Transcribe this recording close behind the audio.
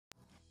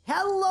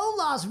Hello,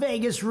 Las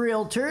Vegas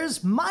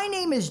Realtors. My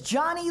name is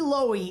Johnny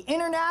Loewy,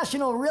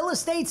 International Real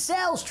Estate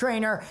Sales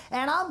Trainer,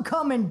 and I'm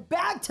coming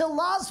back to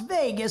Las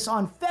Vegas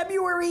on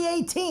February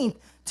 18th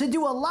to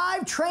do a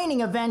live training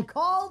event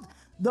called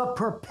the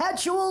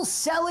Perpetual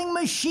Selling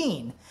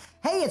Machine.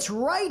 Hey, it's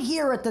right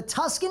here at the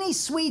Tuscany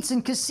Suites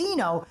and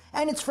Casino,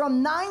 and it's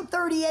from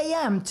 9:30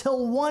 a.m.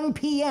 till 1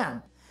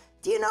 p.m.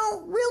 Do you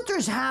know,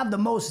 realtors have the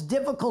most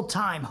difficult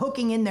time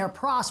hooking in their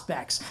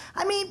prospects.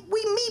 I mean,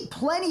 we meet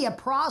plenty of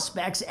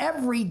prospects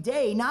every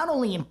day, not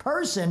only in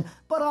person,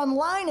 but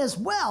online as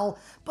well.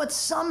 But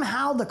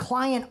somehow the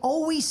client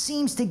always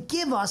seems to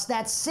give us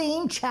that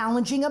same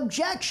challenging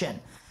objection.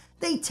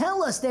 They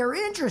tell us they're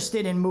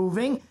interested in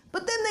moving,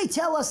 but then they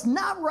tell us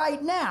not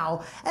right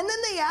now, and then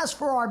they ask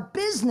for our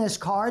business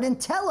card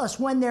and tell us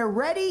when they're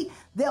ready,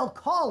 they'll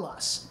call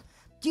us.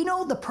 Do you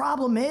know the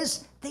problem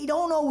is? They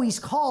don't always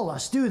call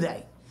us, do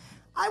they?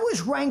 I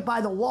was ranked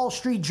by the Wall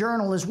Street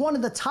Journal as one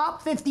of the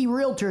top 50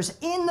 realtors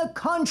in the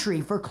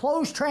country for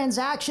closed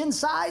transaction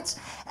sites,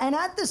 and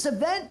at this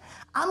event,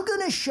 I'm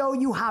gonna show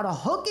you how to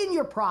hook in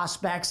your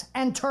prospects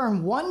and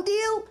turn one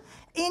deal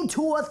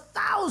into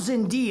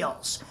 1,000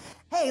 deals.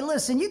 Hey,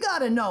 listen, you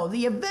gotta know,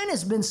 the event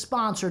has been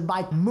sponsored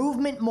by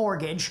Movement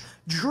Mortgage,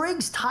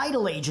 Driggs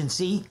Title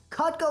Agency,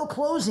 Cutco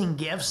Closing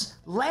Gifts,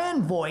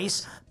 Land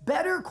Voice,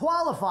 Better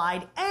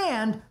Qualified,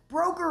 and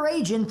Broker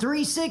Agent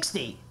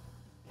 360.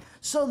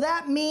 So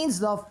that means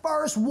the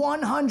first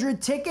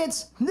 100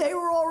 tickets, they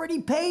were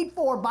already paid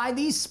for by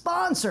these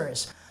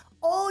sponsors.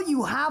 All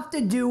you have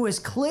to do is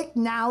click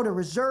now to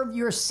reserve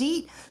your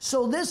seat,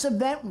 so this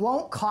event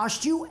won't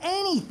cost you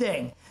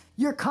anything.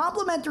 Your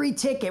complimentary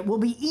ticket will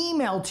be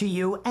emailed to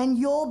you and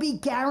you'll be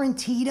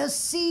guaranteed a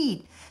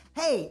seat.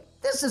 Hey,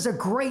 this is a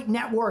great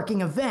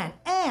networking event,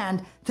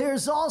 and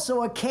there's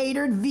also a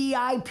catered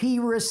VIP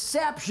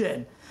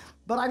reception.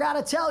 But I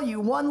gotta tell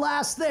you one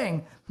last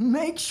thing.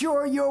 Make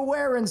sure you're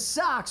wearing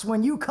socks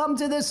when you come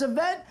to this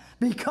event,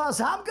 because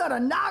I'm gonna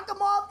knock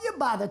them off you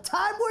by the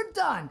time we're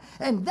done,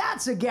 and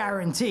that's a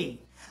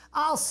guarantee.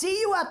 I'll see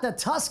you at the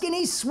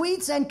Tuscany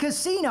Suites and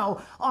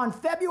Casino on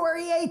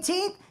February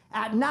 18th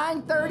at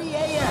 9:30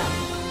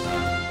 a.m.